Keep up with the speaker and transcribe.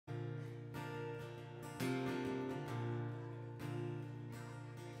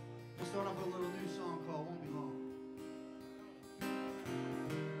start off with a little new song called Won't Be Long.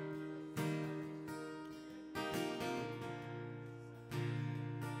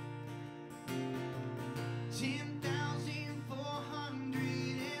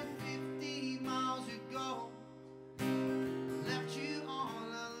 10,450 miles ago, left you all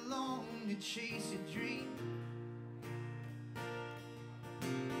alone to chase a dream.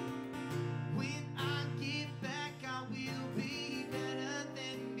 When I get back, I will be better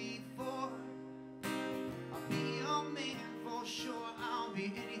than before. I'll be your man for sure. I'll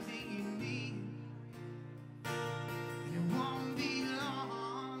be anything you need, and it won't be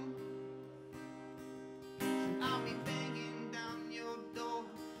long. I'll be banging down your door,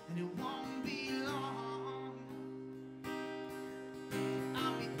 and it won't be long.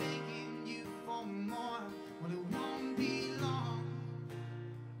 I'll be begging you for more. Well, it won't be long.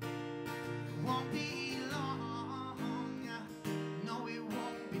 It won't be long. No, it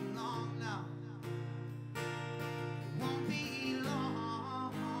won't be long now. It won't be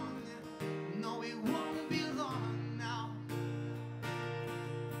long. No, it won't be long now.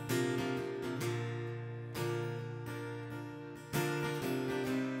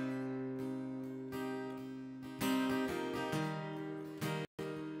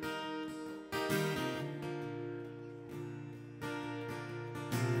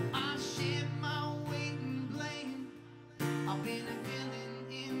 I've been a villain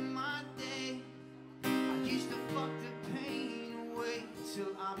in my day. I used to fuck the pain away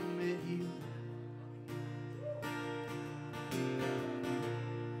till I met you.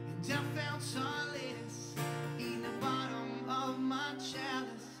 And I found solace in the bottom of my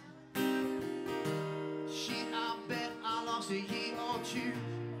chalice. Shit, I bet I lost a year or two.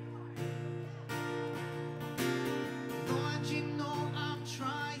 Lord, you know I'm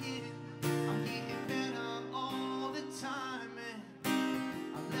trying. I'm getting better all the time, and I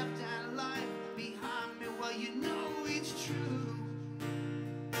left that life behind me. Well, you know it's true,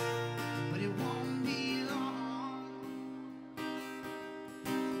 but it won't be long.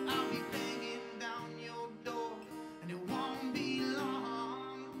 I'll be banging down your door, and it won't be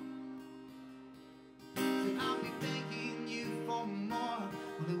long. I'll be begging you for more.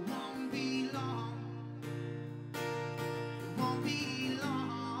 Well, it won't be long. It won't be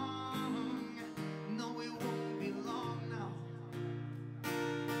long. No, it won't be long now.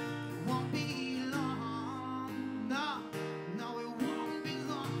 It won't be long. No, no, it won't be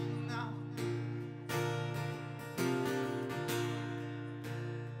long now.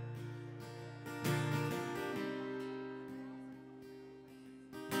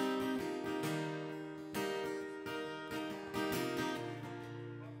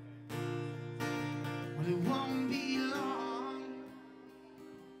 Well, it won't be long.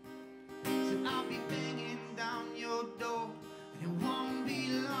 So I'll be banging down your door, and it won't be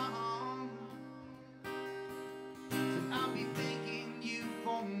long. So I'll be begging you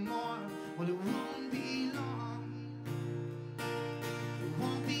for more. Well, it won't be long. It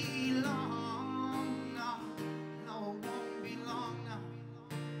won't be long. No, no, it won't be long now.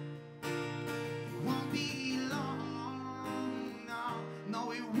 It won't be long. No,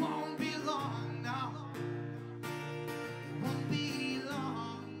 no, it won't be long now. It won't be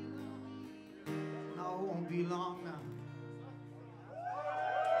long. No, it won't be long now.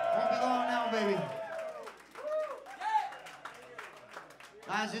 Won't be long now, baby.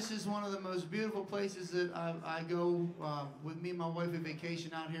 Guys, this is one of the most beautiful places that I go with me and my wife. We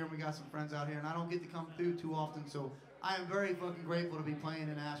vacation out here, and we got some friends out here, and I don't get to come through too often, so I am very fucking grateful to be playing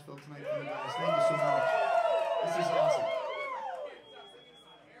in Asheville tonight for you guys. Thank you so much. This is awesome.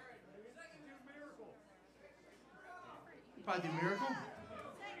 You probably do Miracle.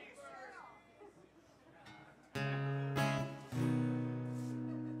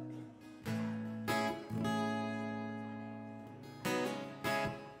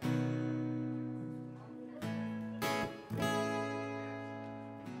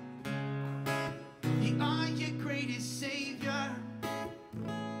 You are your greatest savior.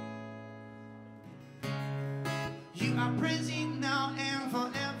 You are present now and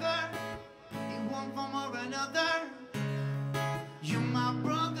forever, in one form or another. You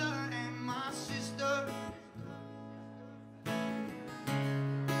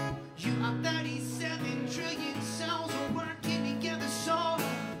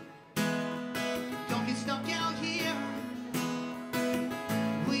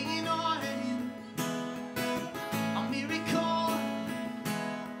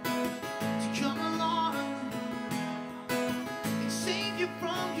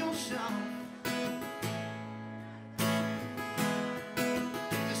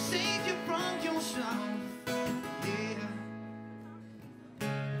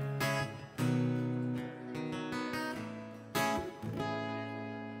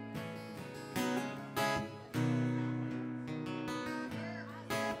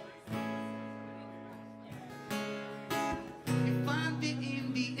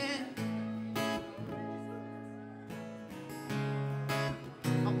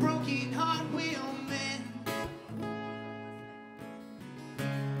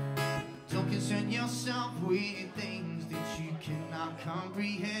yourself with things that you cannot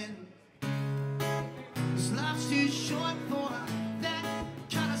comprehend. This life's too short for that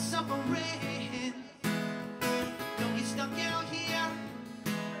kind of suffering. Don't get stuck out here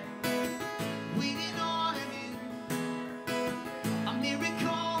waiting on a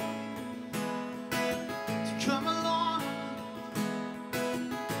miracle to come along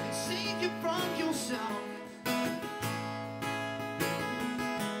and save you from yourself.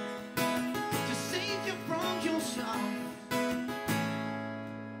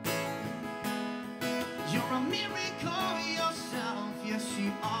 You're a miracle yourself, yes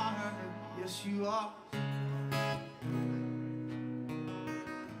you are, yes you are.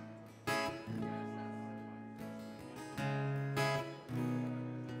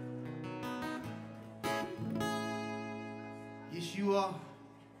 Yes you are.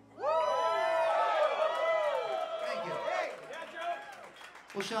 Thank you.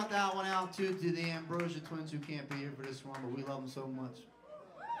 We'll shout that one out too to the Ambrosia twins who can't be here for this one, but we love them so much.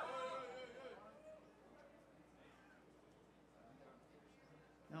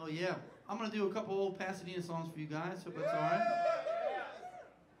 Oh yeah, I'm gonna do a couple old Pasadena songs for you guys. Hope that's all right.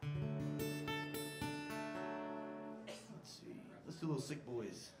 Let's see. Let's do a little Sick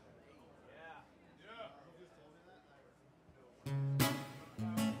Boys.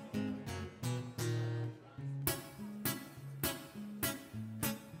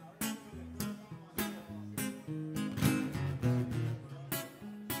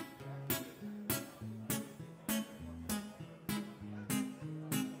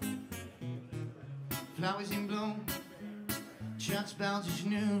 Flowers in bloom, church bells at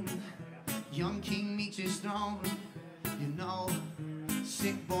noon, young king meets his throne. You know,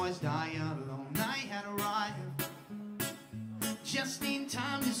 sick boys die alone. I had arrived just in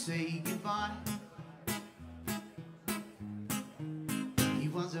time to say goodbye. He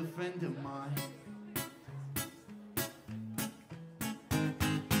was a friend of mine.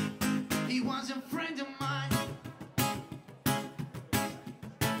 He was a friend of mine.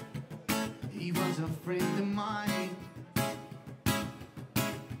 He was a friend of mine.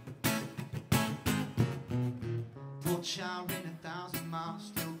 Poor child ran 1,000 miles,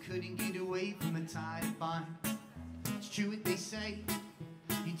 still couldn't get away from the tide of bind. It's true what they say,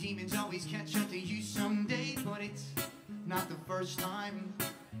 you demons always catch up to you someday. But it's not the first time,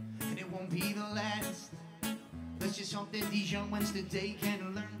 and it won't be the last. Let's just hope that these young ones today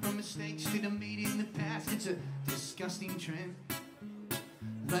can learn from mistakes that are made in the past. It's a disgusting trend.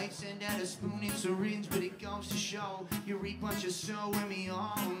 Life send out a spoon and syringe, but it goes to show you reap what you sow, and we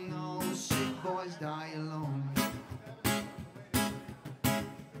all know sick boys die alone.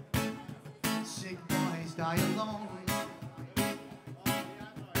 Sick boys die alone.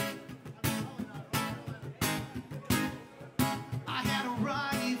 I had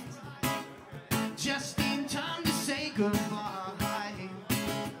arrived just in time to say goodbye.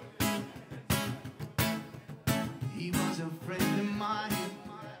 He was a friend of mine.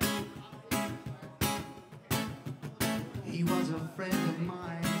 He was a friend of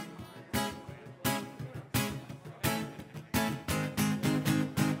mine.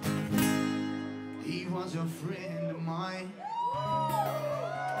 He was a friend of mine.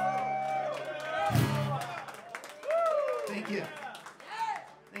 Thank you.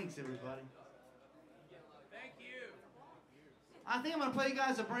 Thanks, everybody. Thank you. I think I'm going to play you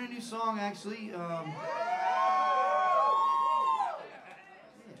guys a brand new song, actually. Yeah.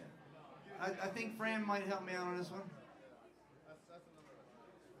 I think Fran might help me out on this one.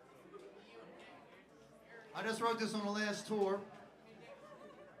 I just wrote this on the last tour.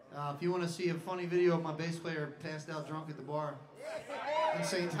 If you want to see a funny video of my bass player passed out drunk at the bar in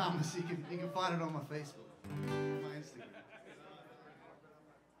St. Thomas, you can find it on my Facebook, my Instagram.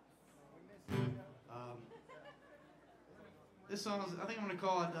 This song is, I think I'm going to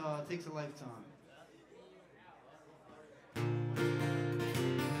call it Takes a Lifetime.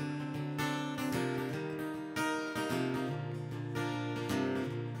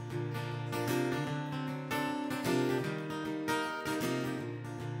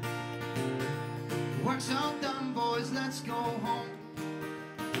 Work's all done, boys, let's go home.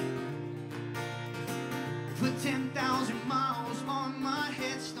 Put 10,000 miles on my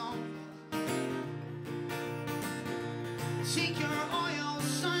headstone. Take your oil,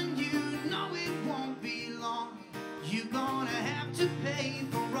 son, you know it won't be long. You're gonna have to pay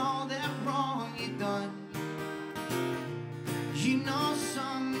for all that wrong you done. You know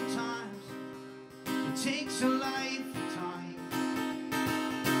sometimes it takes a lifetime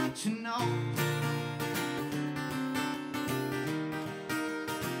to know.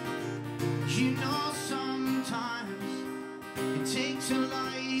 You know sometimes it takes a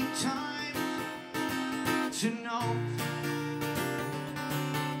lifetime to know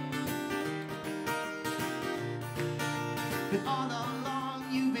that all along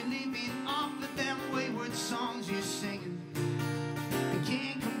you've been living off of them wayward songs you're singing. You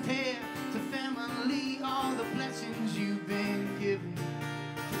can't compare to family all the blessings you've been given.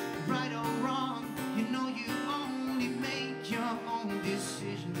 Right or wrong, you know you only make your own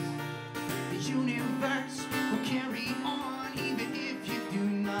decisions. The universe will carry on even if you do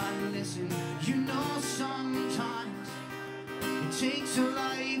not listen. You know sometimes it takes a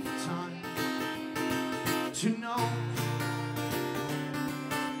lifetime to know.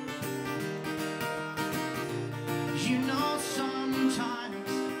 You know sometimes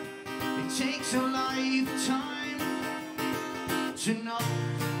it takes a lifetime to know.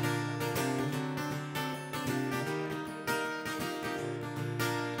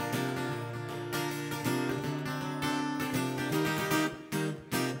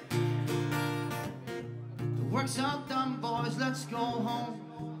 The work's all done, boys, let's go home.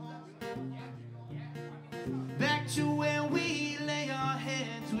 Back to where we lay our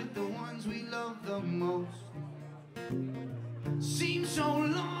heads with the ones we love the most. Seems so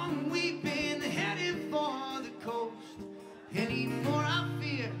long we've been headed for the coast. Anymore I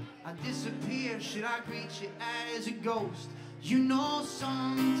fear I disappear. Should I greet you as a ghost? You know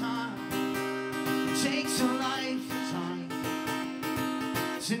sometimes it takes a lifetime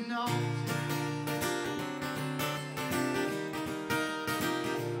to know.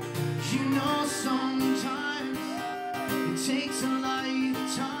 You know sometimes it takes a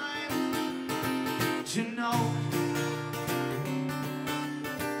lifetime to know.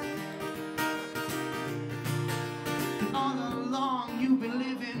 You've been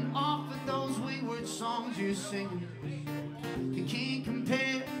living off of those wayward songs you're singing. You can't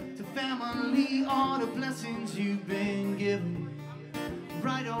compare to family all the blessings you've been given.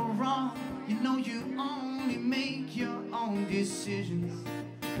 Right or wrong, you know you only make your own decisions.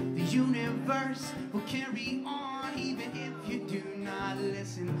 The universe will carry on even if you do not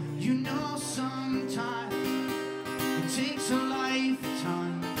listen. You know sometimes it takes a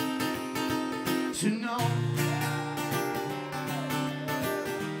lifetime to know.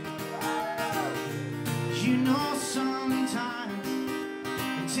 You know sometimes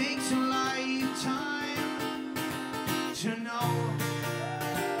it takes a lifetime to know.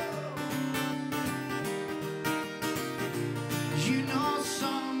 You know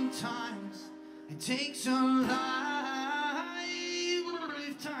sometimes it takes a lifetime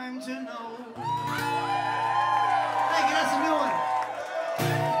to know. Thank you, that's a new one.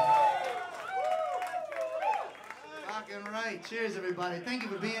 Rockin' right. Cheers, everybody. Thank you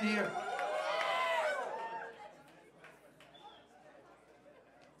for being here.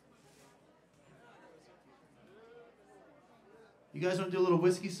 You guys want to do a little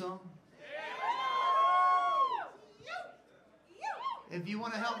whiskey song? If you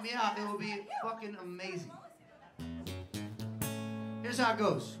want to help me out, it will be fucking amazing. Here's how it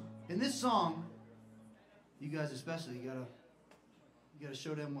goes. In this song, you guys especially, you gotta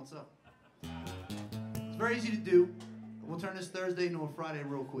show them what's up. It's very easy to do. We'll turn this Thursday into a Friday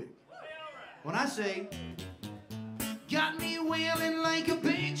real quick. When I say, got me wailing like a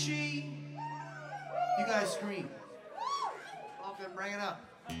banshee, you guys scream. Bring it up.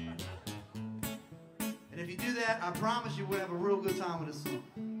 And if you do that, I promise you we'll have a real good time with this song.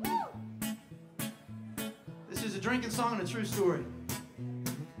 This is a drinking song and a true story.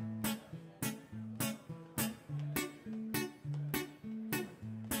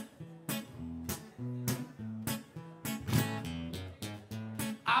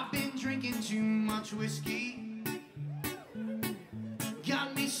 I've been drinking too much whiskey.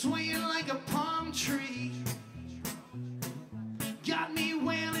 Got me swaying like a palm tree. Got me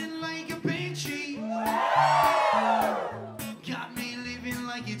wailing like a banshee. Got me living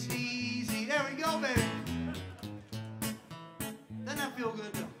like it's easy. There we go, baby. Doesn't that feel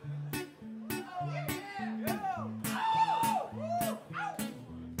good, though?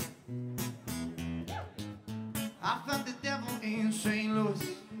 I found the devil in St.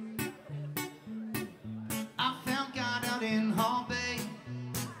 Louis. I found God out in Hall Bay.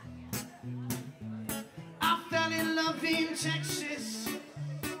 I fell in love in Texas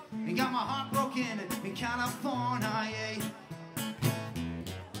and got my heart broken in California.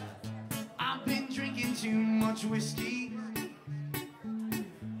 I've been drinking too much whiskey.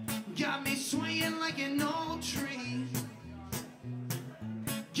 Got me swaying like an old tree.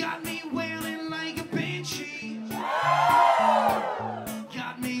 Got me wailing like a banshee.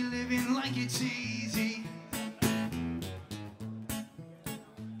 Got me living like it's easy.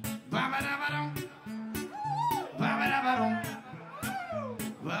 Ba-ba-da-ba-dum. Ba-ba-da-ba-dum.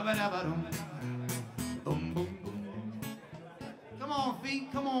 Ba-ba-da-ba-dum. Boom, boom.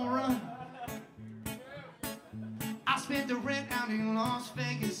 feet. Come on, run. I spent the rent out in Las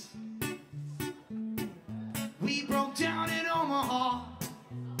Vegas. We broke down in Omaha.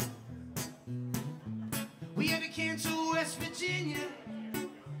 We had to cancel West Virginia.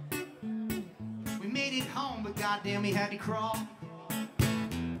 We made it home, but goddamn, we had to crawl.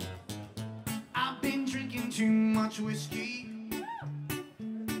 I've been drinking too much whiskey.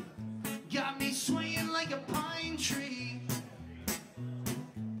 Got me swaying like a pine tree.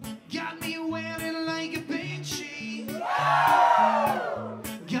 Got me wailing like a banshee.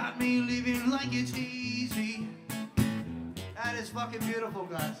 Got me living like it's easy. That is fucking beautiful,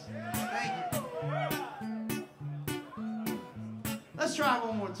 guys. Thank you. Let's try it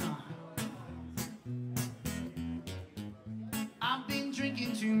one more time. I've been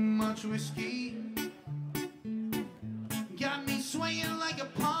drinking too much whiskey. Got me swaying like a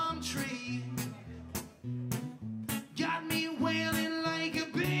palm tree. Got me wailing like a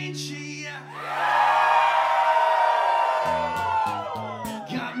banshee.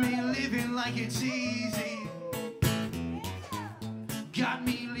 Got me living like it's easy. Got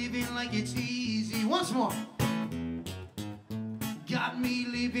me living like it's easy. Once more. Got me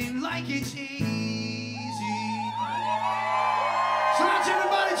living like it's easy. So much,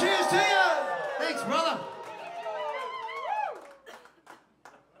 everybody. Cheers to you. Thanks, brother.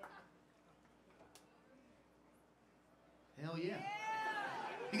 Hell yeah.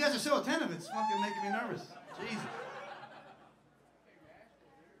 You guys are so attentive, it's fucking making me nervous. Jesus.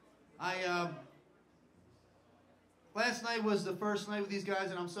 Last night was the first night with these guys,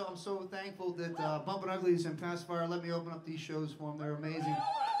 and I'm so thankful that Bumpin' Uglies and Pacifier let me open up these shows for them. They're amazing.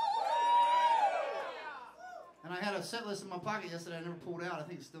 And I had a set list in my pocket yesterday I never pulled out. I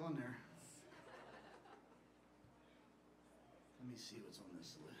think it's still in there. Let me see what's on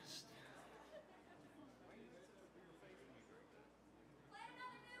this list.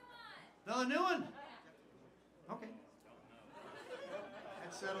 Another new one? Okay.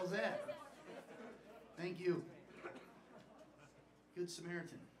 That settles that. Thank you. Good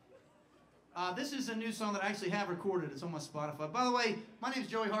Samaritan. This is a new song that I actually have recorded. It's on my Spotify. By the way, my name's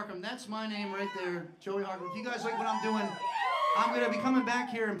Joey Harkum. That's my name right there, Joey Harkum. If you guys like what I'm doing, I'm going to be coming back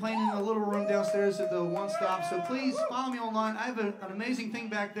here and playing in the little room downstairs at the One Stop. So please follow me online. I have an amazing thing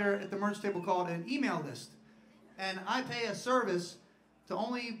back there at the merch table called an email list. And I pay a service to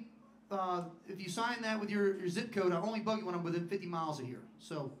only, if you sign that with your zip code, I only bug you when I'm within 50 miles of here.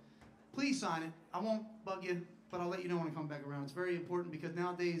 So please sign it. I won't bug you, but I'll let you know when I come back around. It's very important because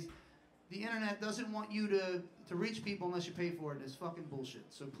nowadays the internet doesn't want you to reach people unless you pay for it. It's fucking bullshit.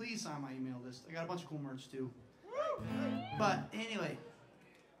 So please sign my email list. I got a bunch of cool merch too. But anyway,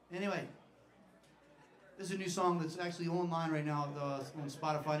 this is a new song that's actually online right now on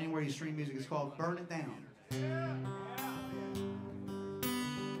Spotify, anywhere you stream music. It's called Burn It Down.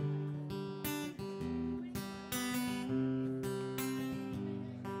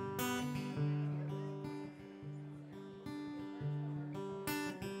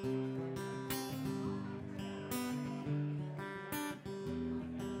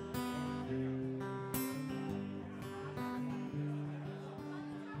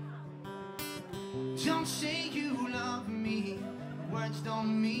 Don't say you love me, words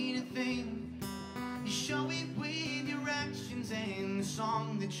don't mean a thing. You show it with your actions and the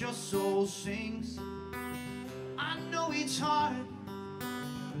song that your soul sings. I know it's hard,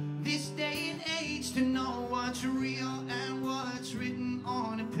 this day and age, to know what's real and what's written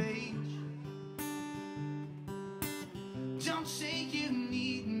on a page. Don't say you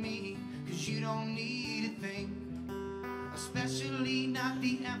need me, 'cause you don't need a thing. Especially not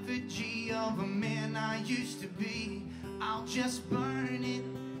the effigy of a man I used to be. I'll just burn it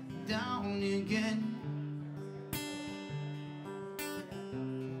down again.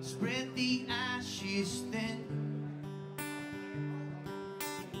 Spread the ashes thin.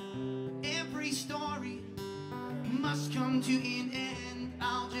 Every story must come to an end.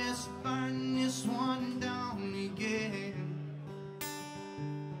 I'll just burn this one down again.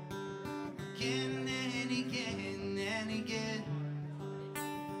 Again and again and again.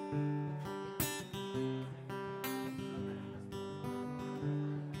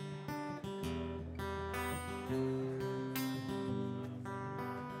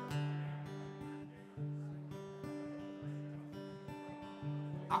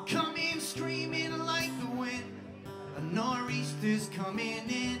 I'll come in screaming like the wind. A nor'easter's coming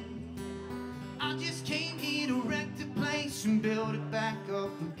in. I just came here to wreck the place and build it back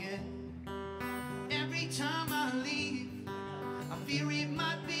up again. Every time I leave, I fear it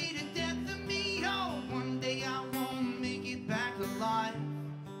might be the death of me. Oh, one day I won't make it back alive.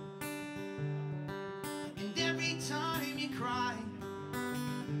 And every time you cry,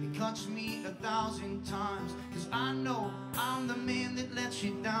 clutched me 1,000 times, 'cause I know I'm the man that lets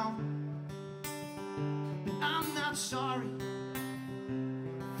you down. But I'm not sorry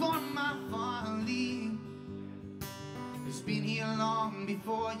for my folly. It's been here long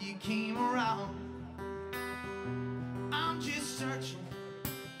before you came around. I'm just searching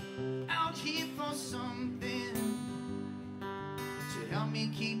out here for something to help me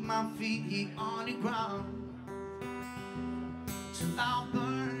keep my feet on the ground, till I'll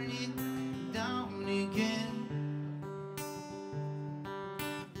burn it down again.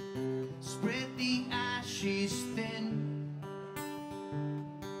 Spread the ashes thin.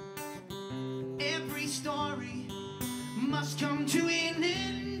 Every story must come to an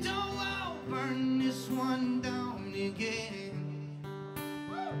end. Oh, I'll burn this one down again.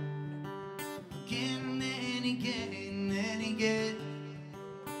 Again and again and again.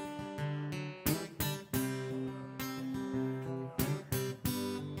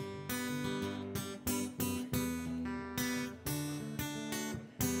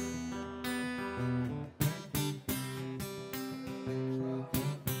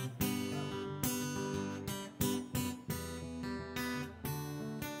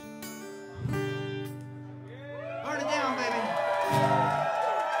 Burn it down, baby.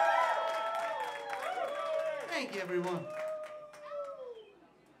 Thank you, everyone.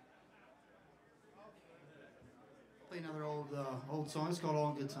 Play another old song. It's called All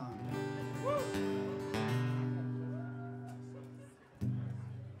in Good Time.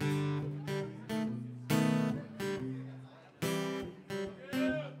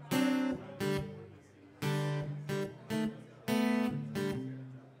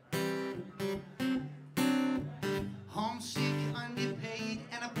 Homesick, underpaid,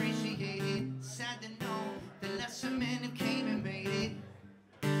 and appreciated. Sad to know that lesser men who came and made it.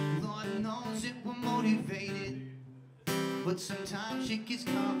 Lord knows it we're motivated, but sometimes it gets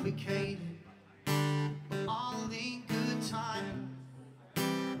complicated. But all in good time.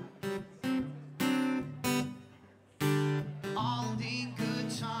 All in good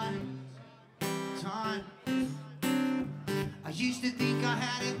time. Time. I used to think I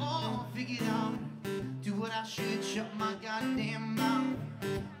had it all figured out. Do what I should, shut my goddamn mouth.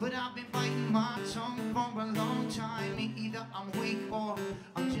 But I've been biting my tongue for a long time. Either I'm weak or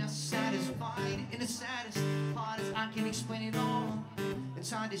I'm just satisfied. And the saddest part is I can't explain it all. It's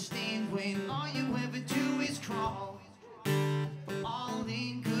hard to stand when all you ever do is crawl. But all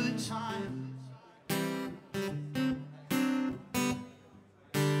in good time.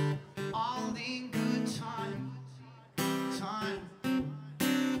 All in good time. Time.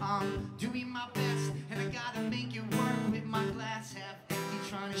 I'm doing my best, and I gotta make it work with my glass half empty,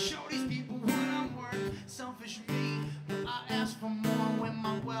 trying to show these people what I'm worth. Selfish me, but I ask for more when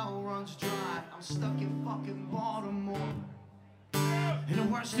my well runs dry. I'm stuck in fucking Baltimore, in the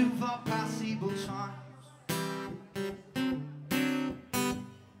worst of all possible times,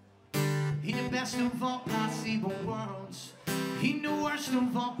 in the best of all possible worlds, in the worst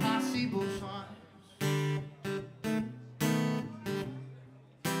of all possible times.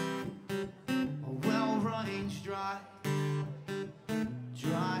 Dry,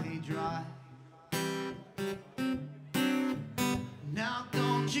 dry, dry. Now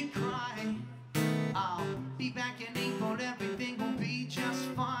don't you cry. I'll be back in April. Everything will be just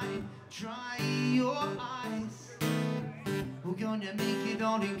fine. Dry your eyes. We're gonna make it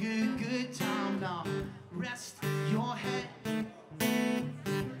all in good time. Now rest your head.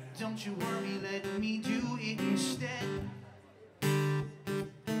 Don't you worry, let me do it instead.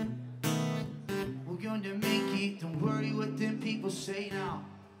 We're gonna make it, don't worry what them people say now.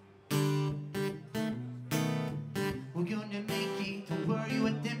 We're gonna make it, don't worry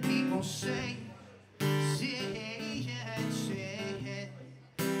what them people say. Say,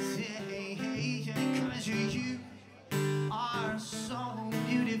 cause you are so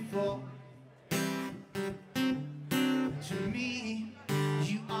beautiful. To me,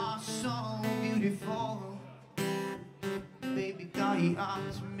 you are so beautiful. Baby, die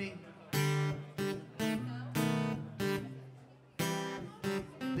out to me.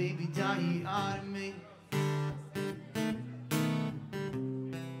 Baby, die out of me.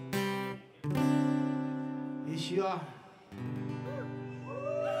 Yes, you are.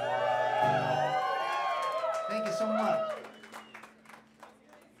 Thank you so much.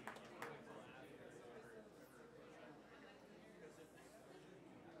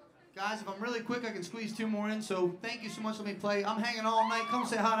 Guys, if I'm really quick, I can squeeze 2 more in, so thank you so much. Let me play. I'm hanging all night. Come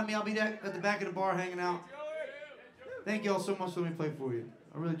say hi to me. I'll be at the back of the bar hanging out. Thank you all so much. Let me play for you.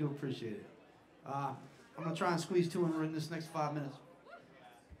 I really do appreciate it. I'm going to try and squeeze 2 in this next 5 minutes.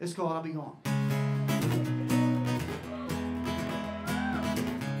 It's called I'll Be Gone.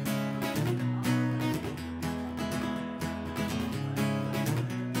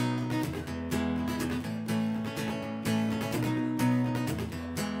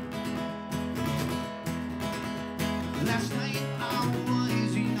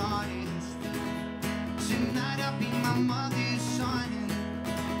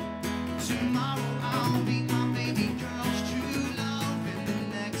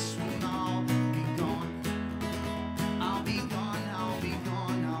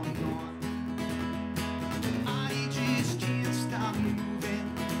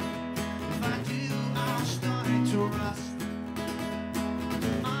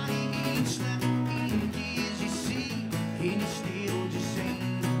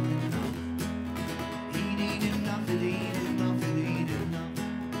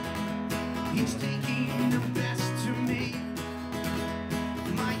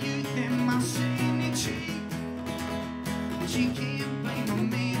 you can't blame a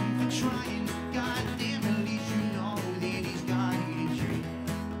man for trying. God damn, at least you know that he's got a dream.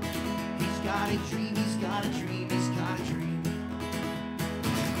 He's got a dream, he's got a dream, he's got a dream.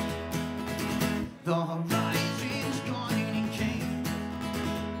 The horizon's gone and it came.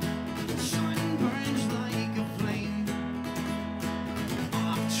 The sun burns like a flame.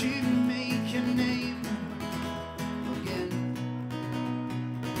 Off to make a name again.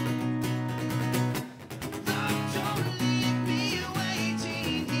 Love, don't leave me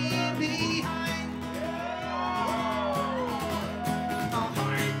waiting here behind. A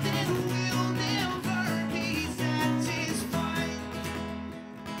heart that will never be satisfied.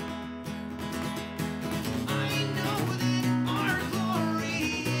 I know that our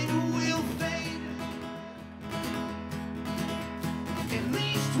glory, it will fade. At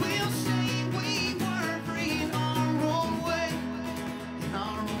least we'll say we were free in our own way. In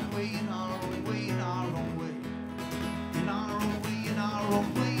our own way, in our own way, in our own way. In our own way, in our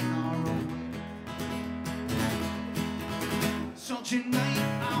own way, in our own way. So tonight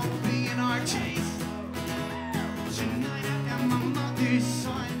I'll be in our taste. Tonight I am my mother's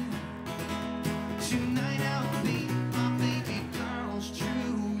son. Tonight I'll be my baby girl's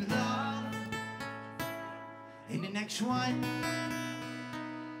true love. In the next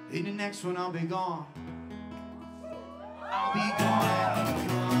one I'll be gone. I'll be gone, I'll be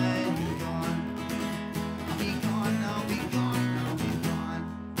gone, gone. I'll be gone, I'll be gone, I'll be gone.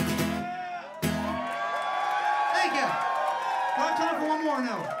 Thank you. Do I have time for one more?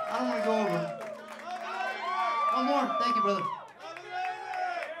 No, I don't want to go over. One more. Thank you, brother.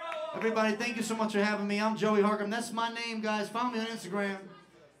 Everybody, thank you so much for having me. I'm Joey Harkum. That's my name, guys. Follow me on Instagram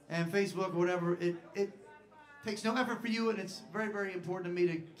and Facebook or whatever. It takes no effort for you, and it's very, very important to me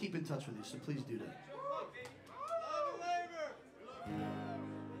to keep in touch with you, so please do that.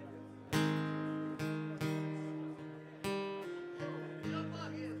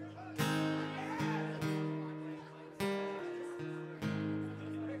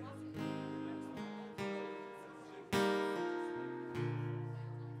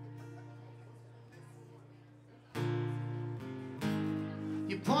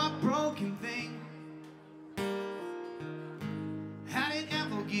 You poor broken thing. How did it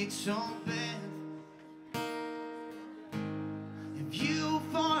ever get so bad? Have you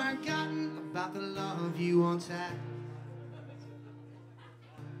forgotten about the love you once had?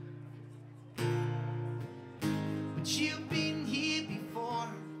 But you've been here before.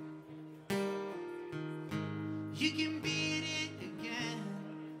 You can beat it again.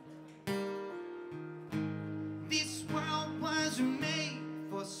 This world was made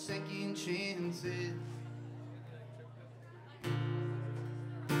for second chances.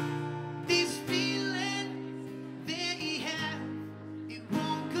 This feeling that you have, it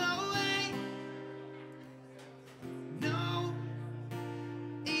won't go away. No,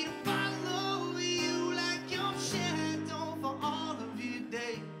 it'll follow you like your shadow for all of your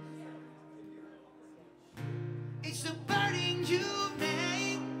days. It's a burden you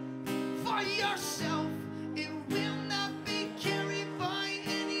made for yourself. It will not be carried by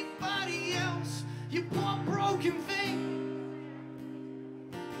anybody else. You poor broken thing.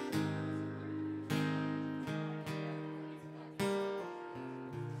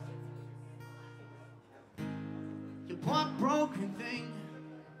 You poor broken thing.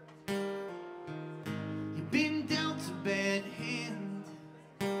 You've been dealt a bad hand.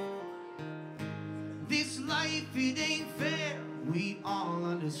 This life, it ain't fair. We all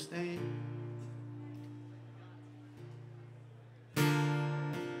understand.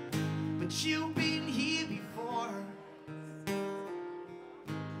 But you've been here before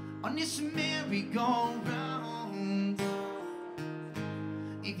on this merry-go-round.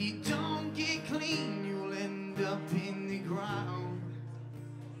 If you don't get clean, you'll end up in the ground.